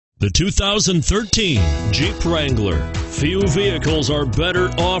The 2013 Jeep Wrangler. Few vehicles are better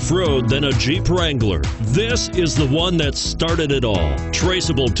off-road than a Jeep Wrangler. This is the one that started it all.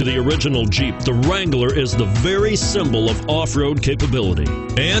 Traceable to the original Jeep, the Wrangler is the very symbol of off-road capability.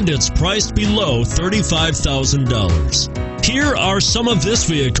 And it's priced below $35,000. Here are some of this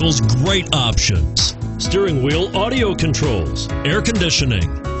vehicle's great options: steering wheel audio controls, air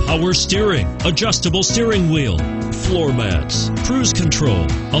conditioning, power steering, adjustable steering wheel, floor mats, cruise control,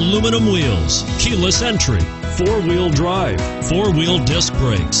 aluminum wheels, keyless entry, four-wheel drive, four-wheel disc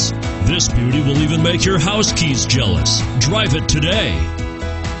brakes. This beauty will even make your house keys jealous. Drive it today.